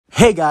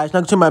Hey guys,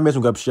 welcome to my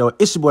amazing Grub Show.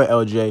 It's your boy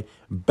LJ,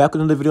 back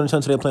with another video on the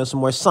channel today playing some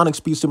more Sonic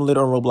Speed Simulator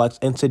on Roblox.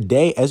 And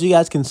today, as you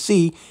guys can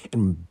see,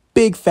 in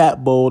big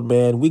fat bold,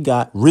 man, we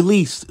got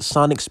released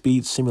Sonic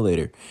Speed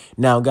Simulator.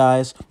 Now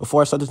guys,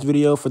 before I start this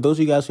video, for those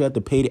of you guys who have the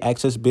paid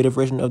access beta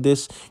version of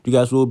this, you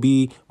guys will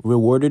be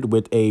rewarded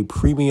with a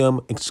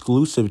premium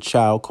exclusive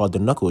chow called the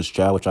Knuckles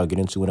chow, which I'll get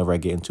into whenever I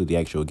get into the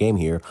actual game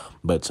here.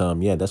 But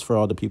yeah, that's for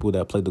all the people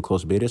that played the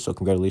closed beta, so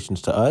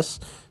congratulations to us.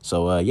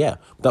 So yeah,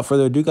 without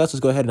further ado guys,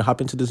 let's go ahead and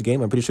hop into this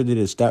game. I'm pretty sure they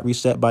did a stat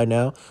reset by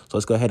now, so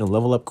let's go ahead and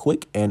level up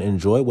quick and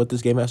enjoy what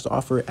this game has to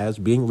offer as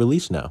being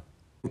released now.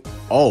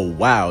 Oh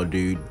wow,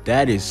 dude,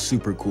 that is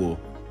super cool.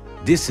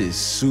 This is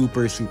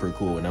super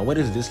cool. Now what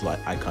does this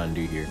icon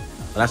do here?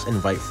 Let's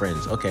invite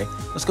friends. Okay,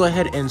 let's go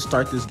ahead and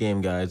start this game,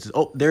 guys.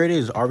 Oh, there it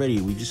is already.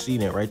 We just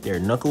seen it right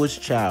there. Knuckles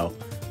chow.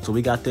 So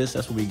we got this.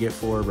 That's what we get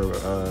for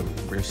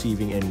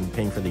receiving and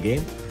paying for the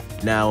game.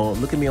 Now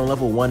look at me on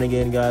level 1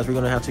 again, guys. We're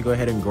gonna have to go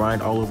ahead and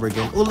grind all over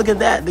again. Oh, look at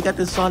that, they got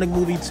the Sonic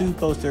Movie 2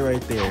 poster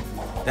right there.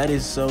 That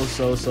is so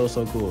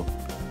cool.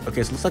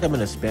 Okay, so it looks like I'm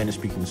in a Spanish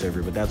speaking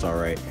server, but that's all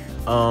right.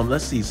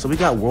 Let's see. So we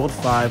got World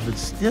 5.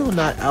 It's still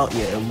not out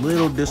yet. A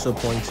little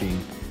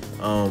disappointing.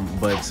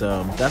 But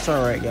that's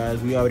all right, guys.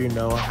 We already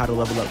know how to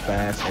level up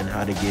fast and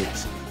how to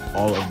get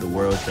all of the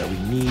worlds that we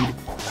need.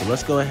 So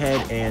let's go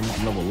ahead and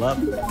level up.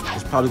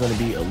 It's probably going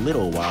to be a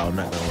little while, I'm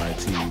not going to lie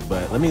to you.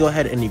 But let me go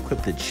ahead and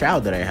equip the chow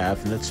that I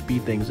have, and let's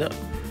speed things up.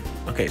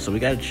 Okay, so we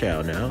got a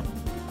chow now.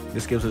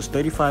 This gives us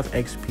 35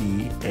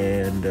 XP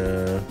and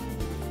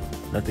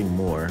nothing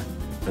more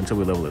until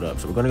we level it up.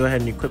 So we're going to go ahead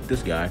and equip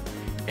this guy.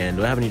 And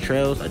do I have any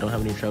trails? I don't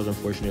have any trails,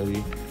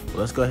 unfortunately. But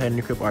let's go ahead and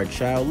equip our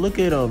chow. Look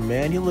at him,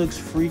 man. He looks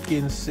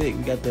freaking sick.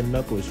 We got the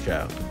Knuckles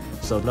chow.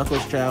 So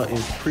Knuckles chow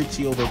is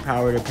pretty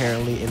overpowered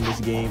apparently in this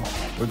game.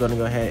 We're going to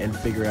go ahead and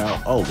figure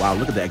out. Oh wow,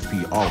 look at the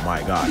XP. Oh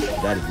my gosh,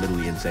 that is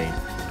literally insane.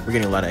 We're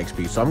getting a lot of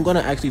XP. So I'm going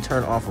to actually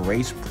turn off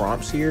race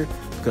prompts here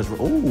because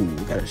we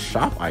got a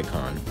shop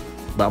icon.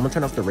 But I'm gonna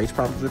turn off the race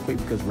prompts real quick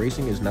because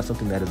racing is not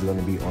something that is going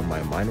to be on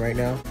my mind right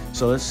now.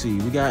 So let's see,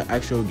 we got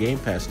actual Game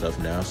Pass stuff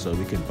now, so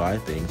we can buy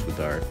things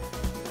with our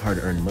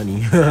hard-earned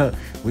money.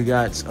 We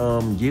got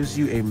gives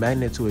you a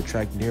magnet to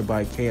attract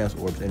nearby chaos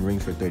orbs and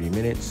rings for 30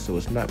 minutes, so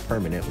it's not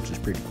permanent, which is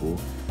pretty cool.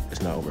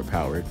 It's not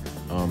overpowered.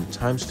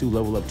 ×2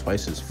 level up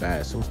twice as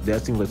fast. So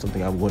that seems like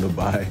something I'm going to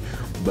buy,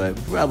 but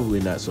probably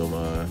not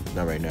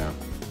not right now.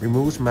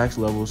 Removes max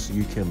levels so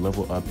you can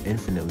level up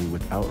infinitely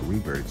without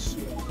rebirths.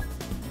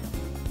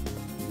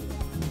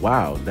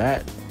 Wow,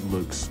 that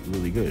looks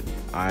really good.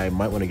 I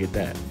might want to get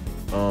that.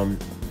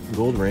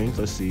 Gold rings,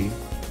 let's see.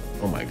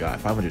 Oh my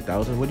god,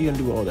 500,000. What are you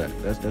gonna do with all that?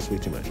 That's way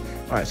too much.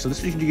 All right, so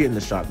this is what you get in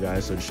the shop,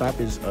 guys. So the shop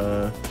is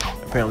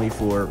apparently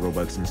for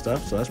Robux and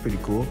stuff, so that's pretty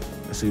cool.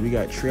 Let's see, we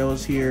got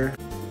trails here.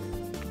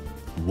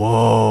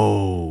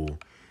 Whoa,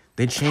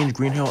 they changed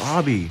Green Hill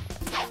Obby.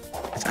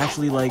 It's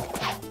actually like,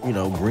 you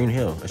know, Green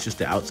Hill. It's just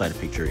the outside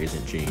picture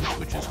isn't changed,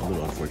 which is a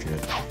little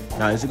unfortunate.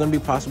 Now, is it going to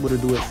be possible to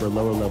do it for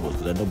lower levels?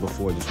 Because I know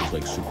before this was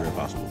like super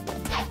impossible.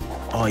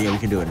 Oh yeah, we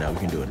can do it now. We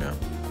can do it now.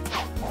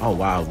 Oh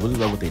wow, really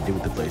love what they did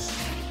with the place.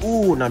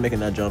 Ooh, not making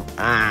that jump.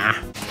 Ah.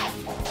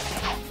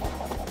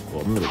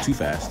 Well, I'm a little too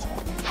fast.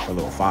 A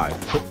little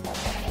 5.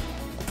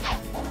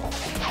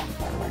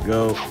 There we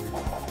go.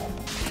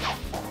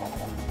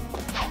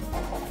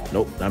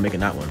 Nope, not making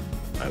that one.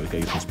 All right, we gotta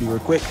use some speed real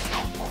quick.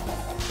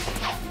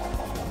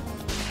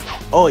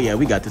 Oh yeah,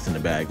 we got this in the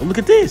bag. Oh, look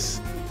at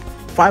this.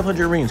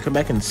 500 rings, come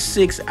back in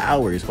 6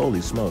 hours.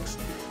 Holy smokes.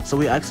 So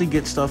we actually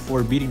get stuff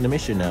for beating the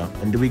mission now.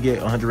 And do we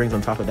get 100 rings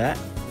on top of that?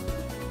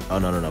 Oh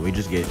no, we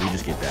just get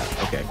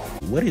that. Okay.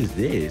 What is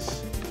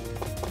this?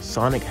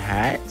 Sonic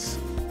hats?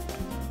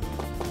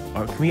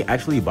 Can we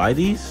actually buy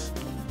these?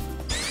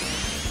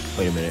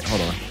 Wait a minute,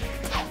 hold on.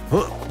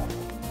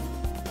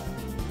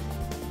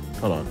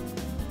 Hold on.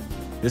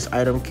 This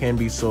item can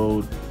be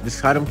sold.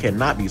 This item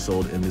cannot be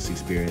sold in this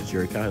experience.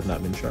 Your account has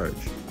not been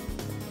charged.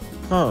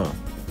 Huh.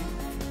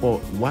 Well,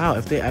 wow.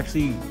 If they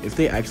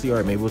actually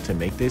are able to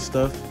make this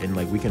stuff and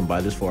like we can buy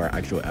this for our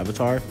actual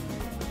avatar,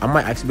 I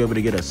might actually be able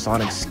to get a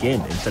Sonic skin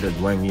instead of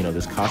wearing, you know,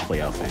 this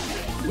cosplay outfit.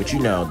 Which, you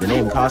know, the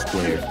name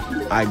cosplayer,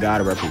 I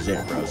gotta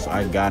represent, bro. So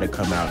I gotta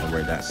come out and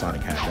wear that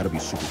Sonic hat. That'll be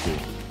super cool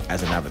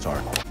as an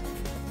avatar.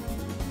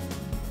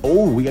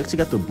 Oh, we actually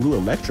got the blue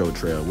electro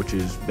trail, which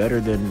is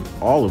better than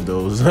all of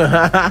those. All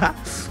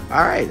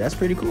right, that's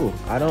pretty cool.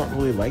 I don't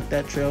really like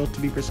that trail, to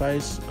be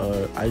precise.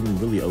 I'm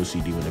really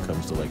OCD when it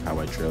comes to like how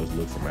my trails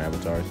look for my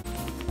avatars.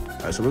 All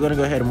right, so we're gonna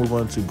go ahead and move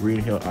on to Green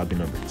Hill Obby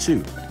number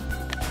 2.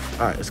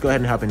 All right, let's go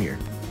ahead and hop in here.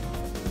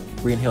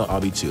 Green Hill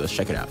Obby 2, let's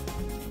check it out.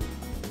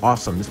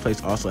 Awesome, this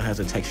place also has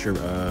a texture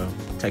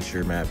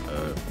map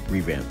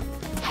revamp.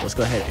 Let's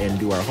go ahead and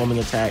do our homing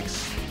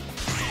attacks.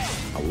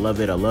 I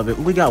love it, I love it.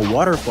 Ooh, we got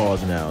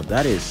waterfalls now.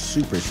 That is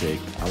super sick.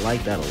 I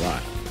like that a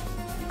lot.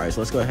 All right,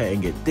 so let's go ahead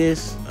and get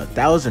this.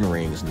 1,000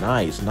 rings,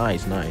 nice. So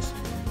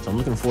I'm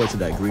looking forward to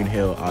that Green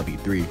Hill Obby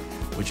 3,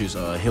 which is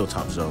a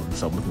hilltop zone.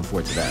 So I'm looking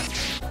forward to that.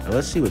 Now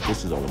let's see what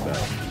this is all about.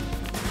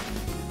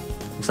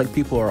 Looks like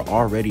people are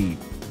already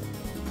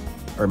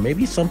Or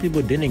maybe some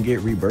people didn't get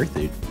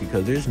rebirthed,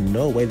 because there's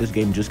no way this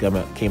game just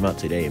came out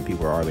today and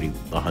people are already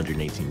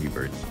 118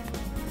 rebirths.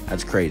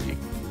 That's crazy.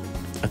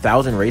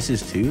 1,000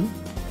 races too?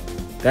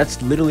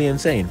 That's literally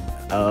insane.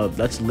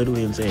 That's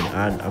literally insane.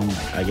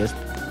 I guess,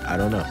 I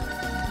don't know.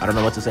 I don't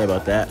know what to say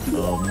about that.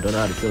 Don't know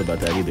how to feel about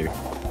that either.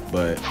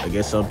 But I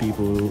guess some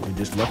people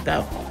just lucked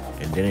out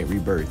and didn't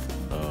rebirth.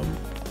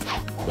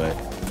 But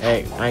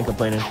hey, I ain't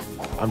complaining.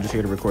 I'm just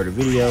here to record a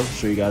video,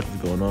 show you guys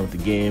what's going on with the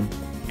game.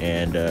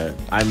 And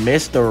I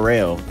missed the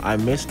rail.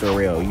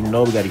 You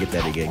know we got to get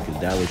that again,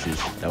 because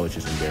that was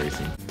just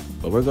embarrassing.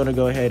 But we're gonna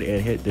go ahead and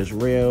hit this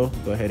rail.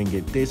 Go ahead and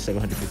get this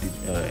 750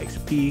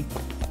 XP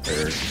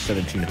or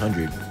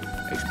 1700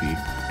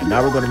 XP. And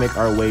now we're gonna make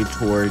our way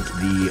towards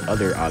the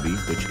other obby,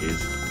 which is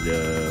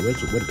the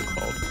what is it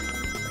called?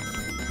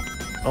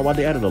 Oh wow,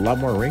 they added a lot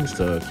more rings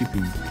to keep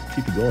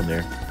you going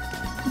there.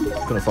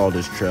 I'm gonna follow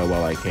this trail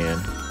while I can,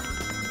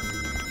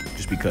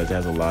 just because it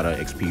has a lot of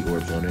XP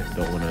orbs on it.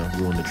 Don't want to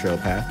ruin the trail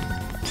path.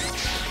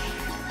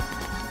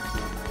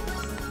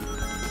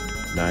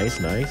 Nice.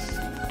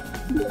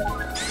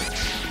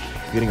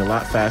 Getting a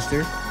lot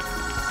faster.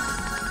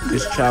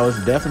 This chow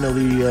is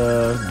definitely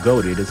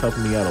goated. It's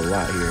helping me out a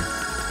lot here.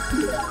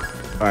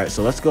 All right,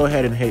 so let's go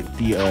ahead and hit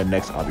the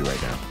next obby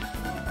right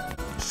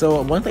now.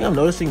 So one thing I'm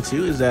noticing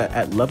too is that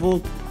at level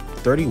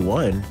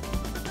 31,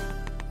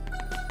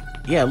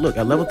 yeah, look,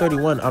 at level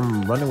 31,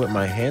 I'm running with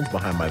my hands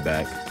behind my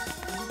back,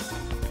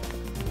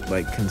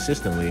 like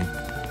consistently.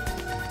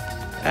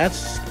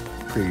 That's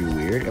pretty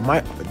weird.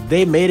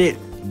 They made it,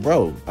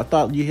 bro. I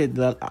thought you hit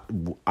that.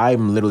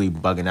 I'm literally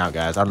bugging out,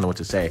 guys. I don't know what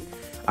to say.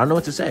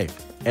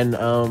 And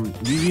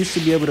you used to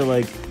be able to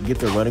like get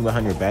the running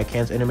behind your back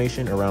hands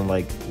animation around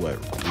like what,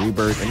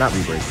 rebirth, and not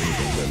rebirth or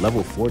anything, but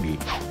level 40.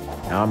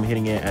 Now I'm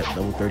hitting it at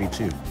level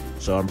 32.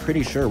 So I'm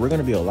pretty sure we're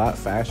gonna be a lot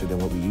faster than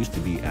what we used to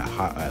be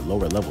at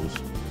lower levels,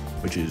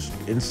 which is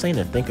insane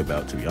to think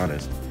about, to be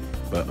honest.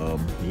 But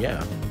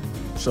yeah.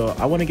 So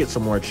I want to get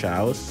some more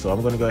chows. So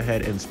I'm gonna go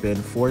ahead and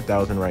spend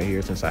 4,000 right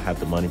here since I have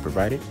the money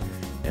provided,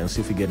 and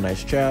see if we get a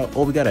nice chow.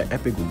 Oh, we got an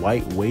epic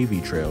white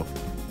wavy trail.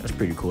 That's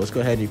pretty cool. Let's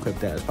go ahead and equip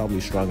that. It's probably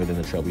stronger than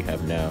the trail we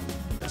have now.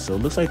 So it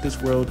looks like this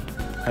world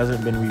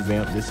hasn't been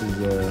revamped. This is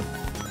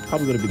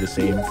probably going to be the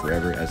same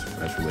forever as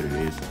for what it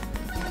is.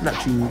 I'm not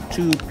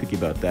too picky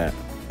about that.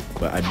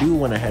 But I do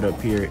want to head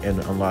up here and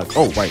unlock...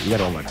 Oh, right. We got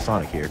to unlock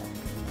Sonic here.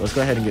 Let's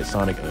go ahead and get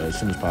Sonic as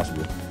soon as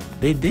possible.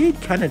 They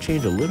did kind of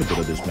change a little bit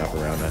of this map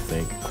around, I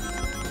think.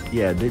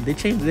 Yeah, they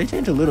changed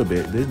a little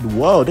bit.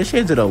 Whoa, they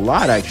changed it a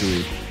lot,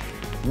 actually.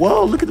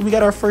 Whoa, look at, we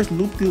got our first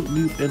loop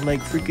in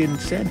like freaking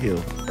Sand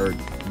Hill or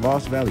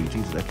Lost Valley.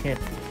 Jesus, I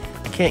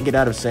can't get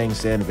out of saying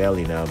Sand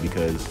Valley now,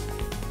 because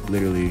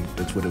literally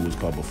that's what it was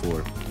called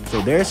before.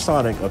 So there's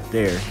Sonic up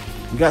there.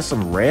 We got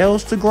some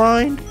rails to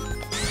grind.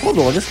 Hold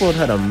on, this world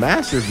had a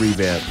massive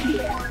revamp.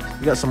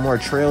 We got some more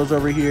trails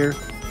over here.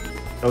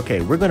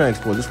 Okay, we're gonna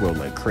explore this world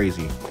like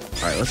crazy.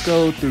 All right, let's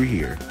go through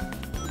here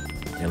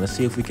and let's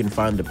see if we can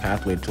find the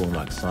pathway to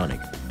unlock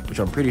Sonic, which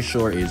I'm pretty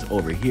sure is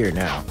over here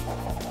now.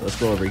 Let's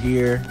go over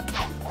here,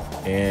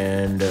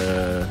 and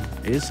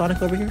is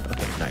Sonic over here?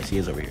 Okay, nice, he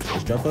is over here. So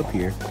let's jump up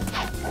here.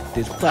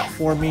 This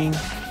platforming,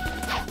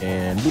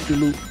 and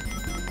loop-de-loop.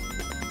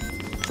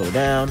 Slow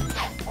down,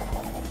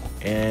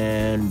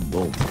 and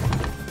boom.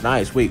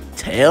 Nice, wait,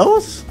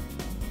 Tails?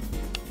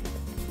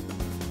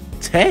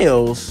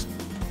 Tails?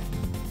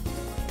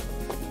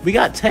 We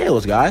got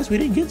Tails, guys. We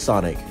didn't get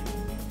Sonic.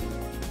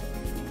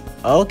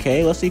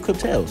 Okay, let's equip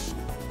Tails.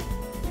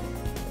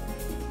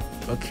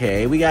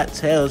 Okay, we got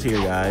Tails here,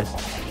 guys.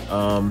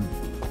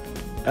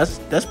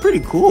 That's pretty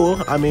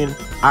cool. I mean,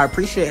 I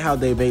appreciate how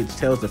they made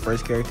Tails the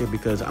first character,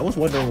 because I was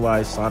wondering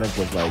why Sonic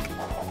was like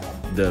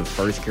the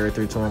first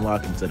character to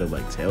unlock instead of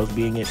like Tails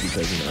being it,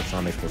 because, you know,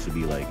 Sonic's supposed to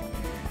be like,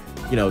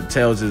 you know,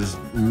 Tails'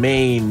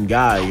 main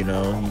guy, you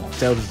know.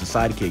 Tails is the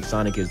sidekick,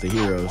 Sonic is the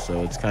hero,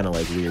 so it's kind of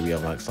like weird we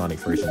unlock Sonic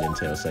first and then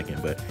Tails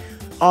second, but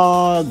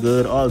all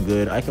good, all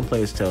good. I can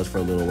play as Tails for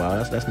a little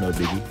while. That's no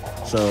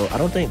biggie. So I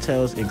don't think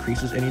Tails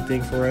increases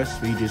anything for us.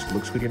 He just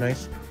looks pretty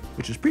nice,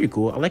 which is pretty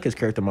cool. I like his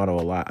character model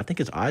a lot. I think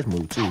his eyes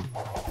move too.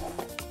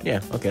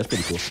 Yeah, okay, that's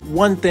pretty cool.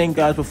 One thing,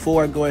 guys,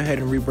 before I go ahead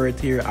and rebirth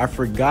here, I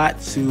forgot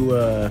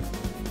to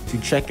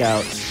check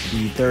out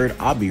the third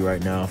obby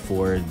right now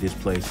for this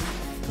place.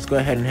 Let's go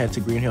ahead and head to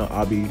Green Hill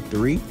Obby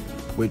 3,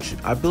 which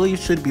I believe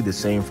should be the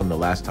same from the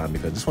last time,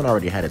 because this one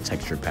already had a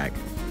texture pack.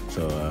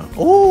 So,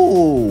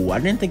 oh, I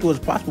didn't think it was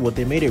possible, but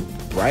they made it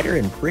brighter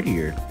and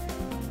prettier.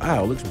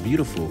 Wow, it looks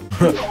beautiful.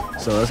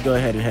 So let's go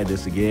ahead and head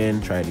this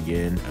again, try it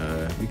again.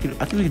 I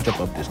think we can jump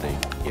up this thing.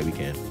 Yeah, we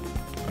can.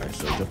 All right,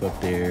 so jump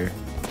up there,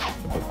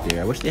 jump up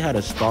there. I wish they had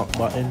a stomp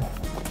button.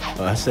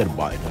 I said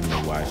button, I don't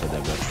know why I said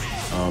that,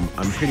 but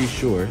I'm pretty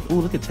sure. Oh,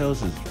 look at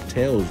Tails'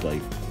 tails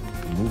like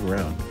move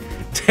around.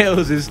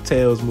 Tails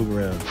move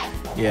around.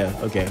 Yeah,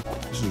 okay.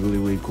 This is really,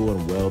 really cool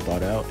and well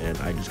thought out, and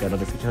I just got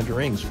another 1,500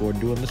 rings for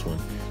doing this one.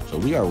 So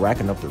we are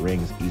racking up the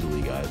rings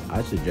easily, guys.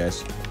 I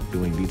suggest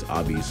doing these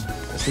obbies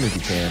as soon as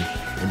you can,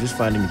 and just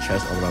finding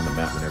chests all around the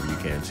map whenever you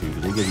can too,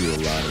 because they give you a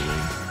lot of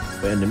rings.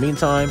 But in the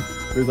meantime,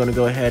 we're going to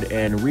go ahead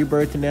and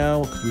rebirth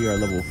now. We are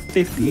level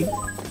 50.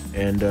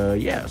 And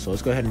yeah, so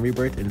let's go ahead and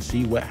rebirth and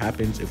see what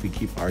happens if we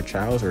keep our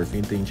chows or if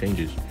anything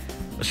changes.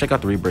 Let's check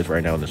out the rebirth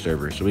right now on the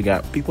server. So we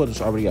got people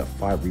that's already got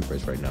 5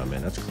 rebirths right now,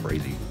 man. That's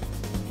crazy.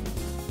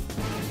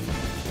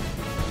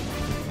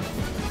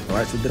 All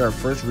right, so we did our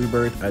first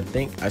rebirth. I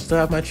think I still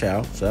have my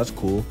chow, so that's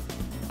cool.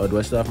 Oh, do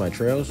I still have my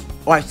trails?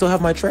 Oh, I still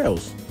have my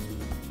trails.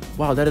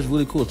 Wow, that is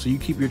really cool. So you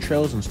keep your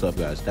trails and stuff,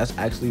 guys. That's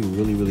actually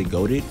really, really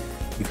goated,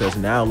 because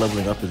now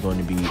leveling up is going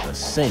to be a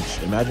cinch.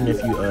 Imagine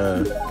if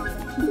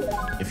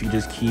you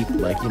just keep,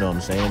 like, you know what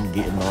I'm saying,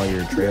 getting all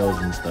your trails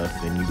and stuff,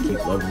 and you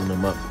keep leveling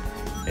them up,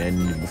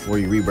 and before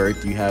you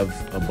rebirth, you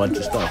have a bunch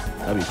of stuff.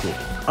 That'd be cool.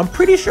 I'm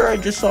pretty sure I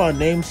just saw a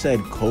name said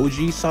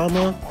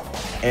Koji-sama,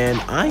 and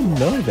I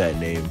know that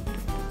name.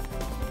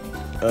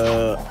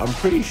 I'm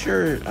pretty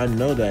sure I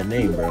know that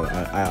name, bro.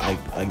 I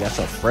that's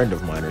a friend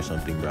of mine or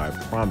something, bro. I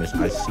promise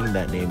I've seen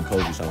that name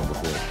Koji-sama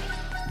before,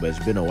 but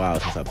it's been a while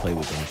since I played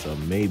with him, so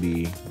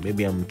maybe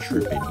I'm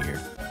tripping here.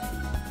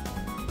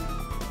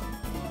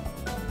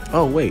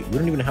 Oh wait, we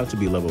don't even have to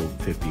be level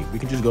 50. We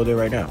can just go there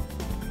right now.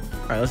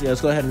 All right,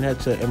 let's go ahead and head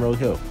to Emerald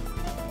Hill.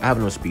 I have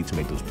no speed to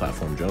make those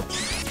platform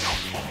jumps.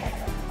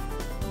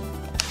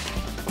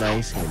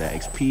 Nice, give me that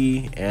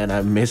XP, and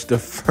I missed the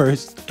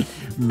first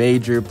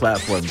major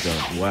platform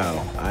jump.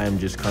 Wow, I am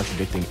just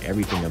contradicting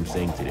everything I'm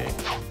saying today.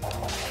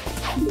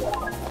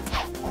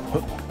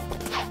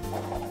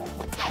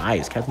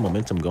 Nice, kept the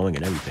momentum going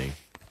and everything.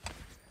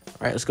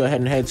 All right, let's go ahead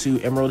and head to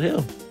Emerald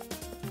Hill.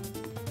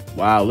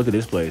 Wow, look at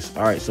this place.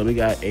 All right, so we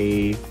got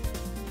a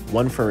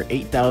 1 for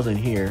 8,000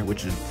 here,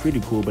 which is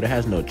pretty cool, but it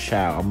has no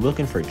chow. I'm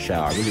looking for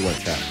chow. I really want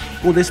chow.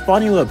 Well, they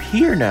spawn you up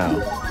here now.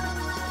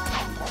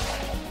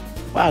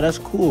 Wow, that's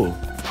cool.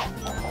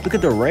 Look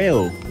at the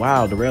rail.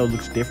 Wow, the rail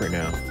looks different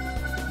now.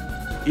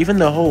 Even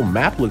the whole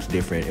map looks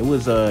different. It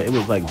was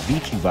like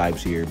beachy vibes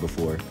here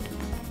before.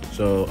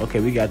 So, okay,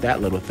 we got that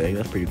little thing.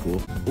 That's pretty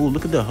cool. Ooh,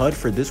 look at the HUD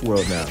for this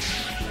world now.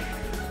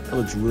 That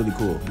looks really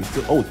cool. We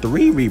still, oh,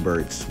 3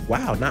 rebirths.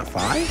 Wow, not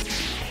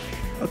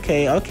 5?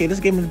 Okay,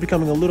 this game is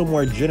becoming a little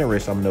more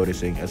generous, I'm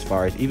noticing, as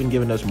far as even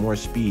giving us more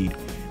speed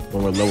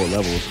when we're lower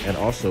levels, and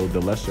also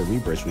the lesser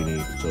rebirths we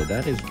need. So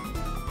that is,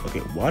 okay,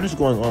 what is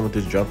going on with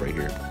this jump right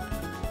here?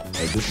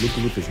 Like, this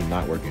loop-a-loop is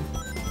not working.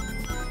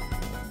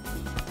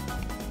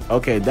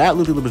 Okay, that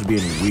loop-a-loop is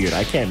being weird.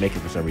 I can't make it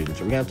for some reason,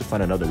 so we're gonna have to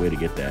find another way to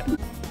get that.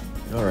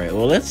 All right,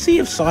 well, let's see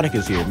if Sonic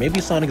is here. Maybe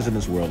Sonic is in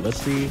this world.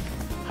 Let's see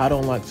how to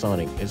unlock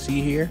Sonic. Is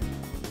he here?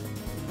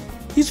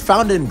 He's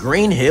found in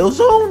Green Hill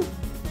Zone?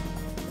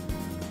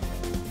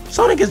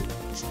 Sonic is,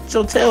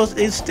 so Tails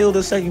is still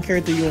the second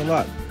character you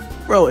unlock.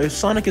 Bro, if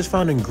Sonic is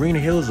found in Green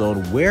Hill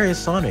Zone, where is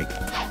Sonic?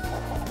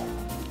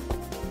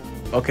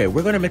 Okay,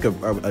 we're gonna make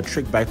a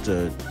trick back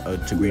to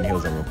Green Hill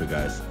Zone real quick,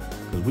 guys,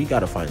 because we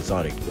gotta find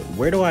Sonic. But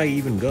where do I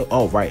even go?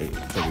 Oh, right,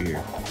 it's over here.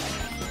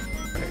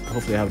 All right,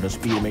 hopefully I have enough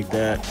speed to make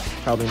that.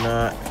 Probably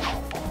not.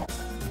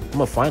 I'm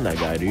gonna find that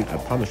guy, dude. I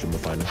promise I'm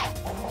gonna find him.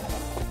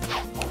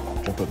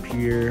 Jump up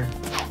here.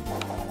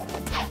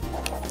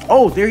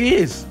 Oh, there he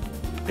is.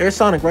 There's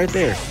Sonic right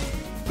there.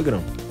 Look at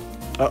him.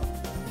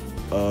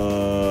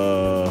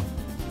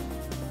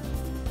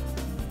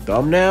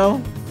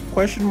 Thumbnail?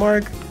 Question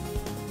mark?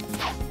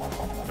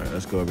 Alright,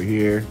 let's go over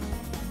here.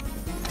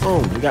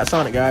 Boom, we got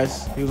Sonic,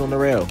 guys. He was on the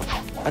rail.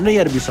 I knew he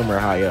had to be somewhere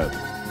high up.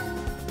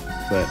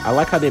 But I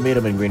like how they made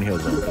him in Green Hill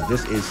Zone, because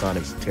this is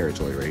Sonic's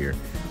territory right here.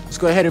 Let's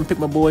go ahead and pick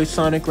my boy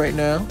Sonic right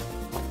now.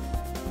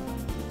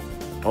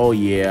 Oh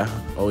yeah,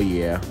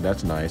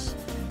 that's nice.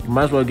 You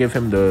might as well give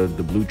him the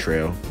blue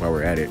trail while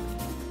we're at it.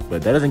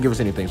 But that doesn't give us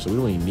anything, so we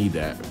don't even need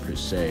that per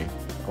se.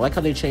 I like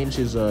how they changed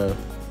his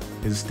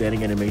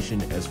standing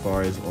animation as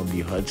far as on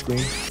the HUD screen,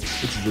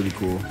 which is really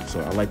cool.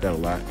 So I like that a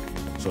lot.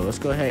 So let's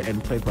go ahead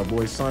and play my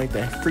boy Sonic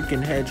the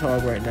freaking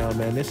Hedgehog right now,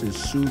 man. This is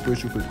super,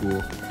 super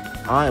cool.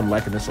 I am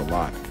liking this a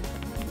lot.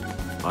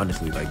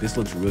 Honestly, like, this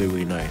looks really,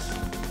 really nice.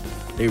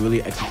 They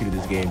really executed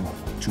this game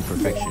to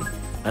perfection.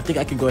 I think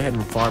I can go ahead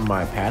and farm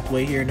my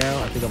pathway here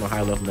now. I think I'm a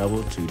high enough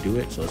level to do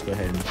it. So let's go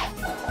ahead and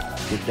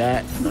get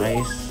that.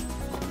 Nice.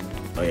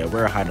 Oh yeah,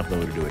 we're a high enough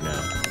level to do it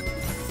now.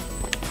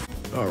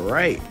 All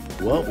right.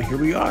 Well, here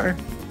we are.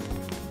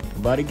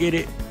 About to get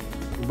it.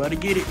 About to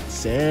get it.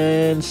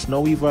 Sand,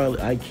 snowy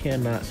violet. I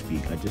cannot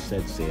speak. I just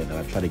said sand, and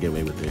I tried to get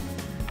away with it,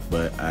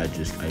 but I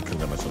couldn't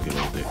let myself get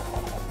away with it.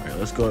 All right,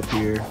 let's go up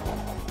here.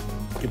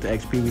 Get the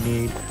XP we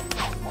need.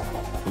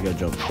 We gotta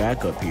jump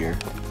back up here.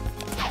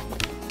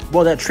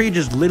 Well, that tree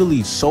just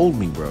literally sold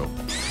me, bro.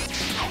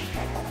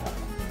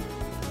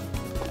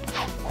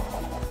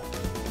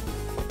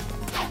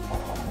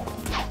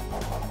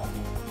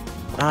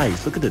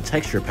 Nice. Look at the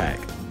texture pack.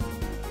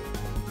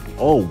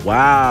 Oh,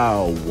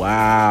 wow.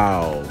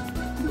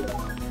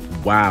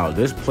 Wow,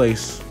 this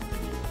place,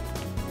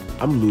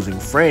 I'm losing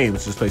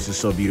frames. This place is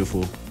so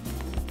beautiful.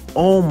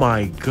 Oh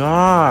my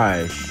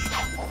gosh.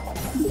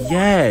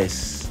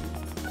 Yes.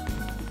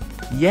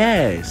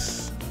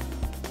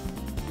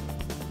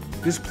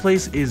 This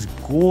place is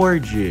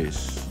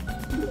gorgeous.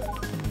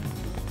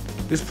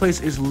 This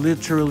place is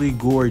literally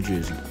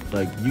gorgeous.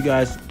 Like, you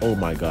guys, oh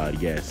my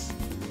God, yes.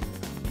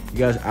 You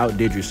guys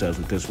outdid yourselves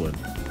with this one.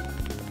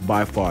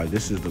 By far,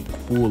 this is the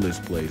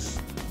coolest place.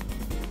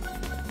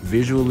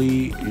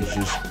 Visually,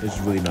 it's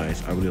really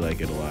nice. I really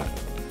like it a lot.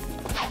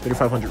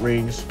 3,500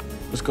 rings.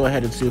 Let's go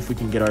ahead and see if we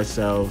can get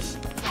ourselves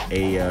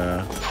a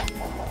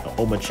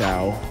Oma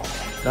Chow.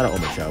 Not an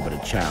Oma Chow, but a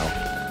Chow.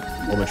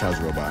 Oma Chow's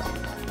a robot.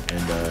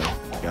 And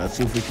yeah, let's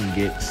see if we can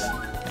get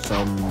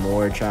some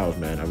more Chows,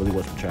 man. I really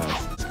want some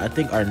Chows. I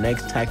think our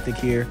next tactic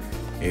here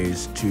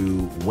is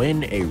to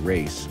win a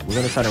race. We're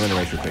gonna try to win a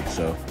race real quick.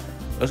 So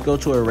let's go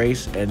to a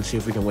race and see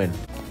if we can win.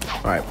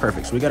 All right,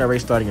 perfect. So we got a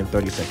race starting in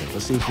 30 seconds.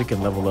 Let's see if we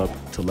can level up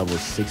to level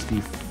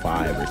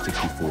 65 or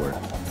 64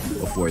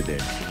 before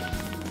then.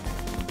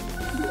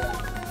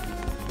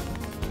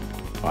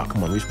 Oh,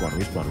 come on, respawn.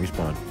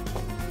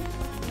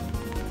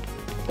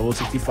 Level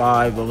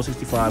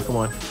 65, come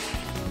on.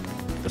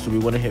 That's what we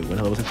want to hit, win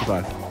level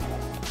 65.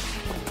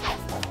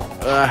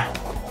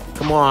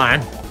 Come on.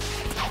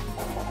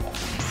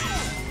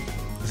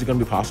 Is it gonna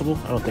be possible?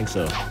 I don't think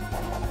so.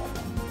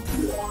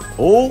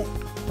 Oh!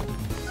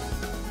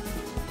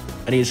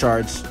 I need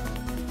shards.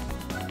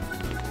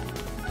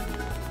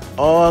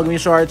 Oh, give me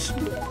shards.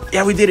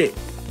 Yeah, we did it.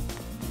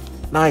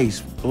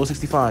 Nice. Level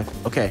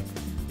 65. Okay.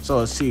 So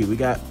let's see. We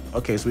got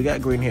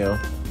Green Hill.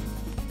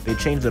 They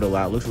changed it a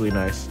lot. Looks really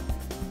nice.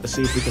 Let's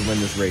see if we can win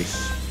this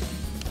race.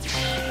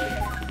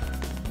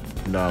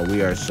 No,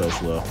 we are so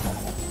slow.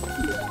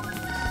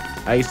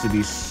 I used to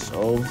be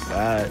so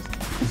fast.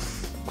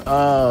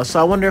 So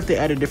I wonder if they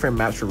added different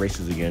maps for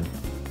races again.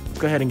 Let's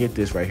go ahead and get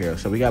this right here.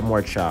 So we got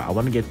more Chow. I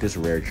want to get this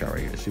rare Chow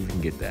right here. See if we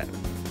can get that.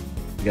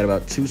 We got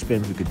about 2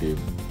 spins we could do.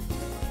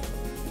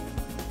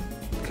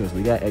 Because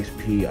we got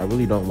XP. I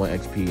really don't want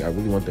XP. I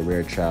really want the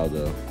rare Chow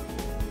though.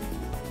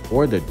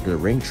 Or the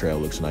ring trail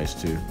looks nice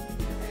too.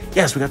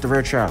 Yes, we got the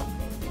rare Chow.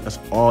 That's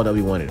all that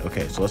we wanted.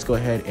 Okay, so let's go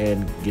ahead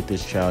and get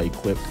this Chow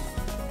equipped.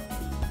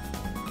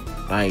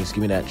 Nice,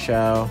 give me that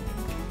Chow.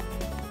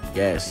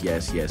 Yes.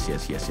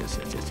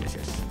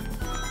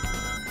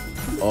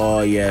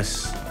 Oh,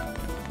 yes.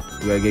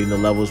 We are getting the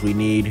levels we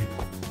need.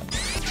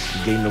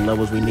 We're getting the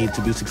levels we need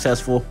to be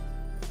successful.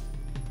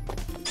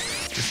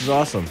 This is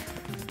awesome.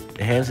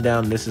 Hands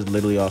down, this is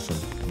literally awesome.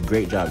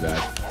 Great job,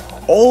 guys.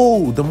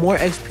 Oh, the more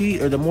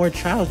XP or the more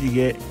Chows you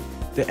get,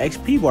 the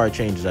XP bar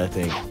changes, I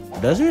think.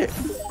 Does it?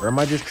 Or am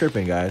I just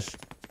tripping, guys?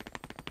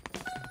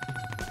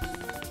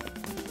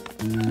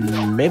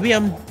 Maybe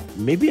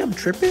I'm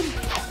tripping?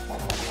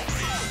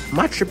 Am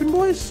I tripping,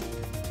 boys?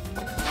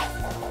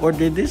 Or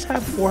did this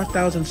have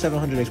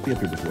 4,700 XP up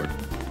here before?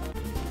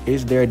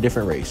 Is there a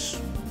different race?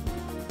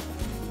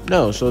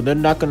 No, so they're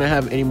not gonna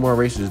have any more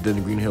races than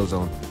the Green Hill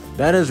Zone.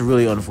 That is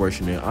really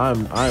unfortunate.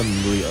 I'm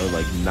really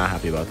like not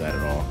happy about that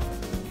at all.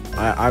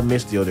 I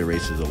miss the other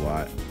races a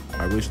lot.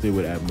 I wish they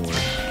would add more.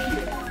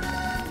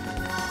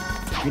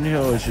 Green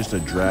Hill is just a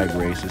drag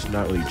race. It's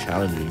not really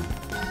challenging.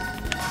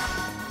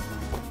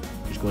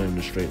 Just going in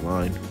a straight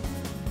line,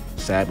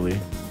 sadly.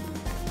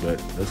 But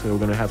that's why we're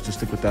gonna have to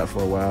stick with that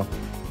for a while.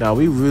 Now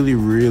we really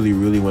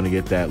want to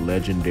get that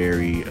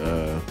legendary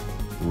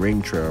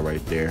ring trail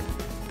right there.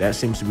 That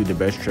seems to be the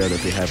best trail that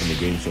they have in the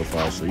game so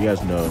far. So you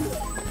guys know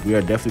we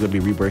are definitely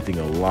gonna be rebirthing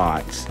a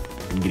lot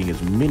and getting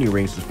as many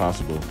rings as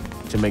possible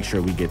to make sure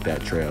we get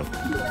that trail.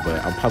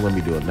 But I'm probably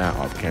gonna be doing that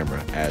off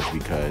camera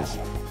because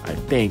I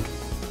think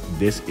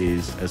this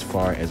is as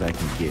far as I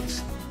can get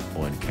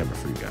on camera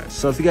for you guys.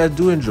 So if you guys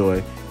do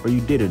enjoy, or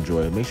you did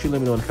enjoy, make sure you let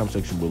me know in the comment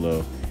section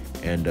below.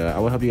 And I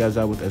will help you guys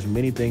out with as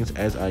many things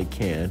as I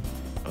can.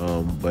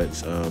 But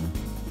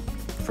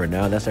for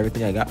now, that's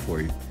everything I got for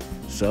you.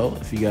 So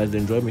if you guys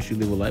did enjoy, make sure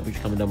you leave a like, make sure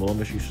you comment down below,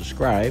 make sure you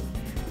subscribe.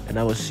 And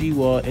I will see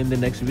you all in the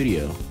next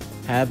video.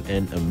 Have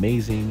an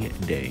amazing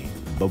day.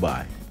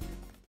 Bye-bye.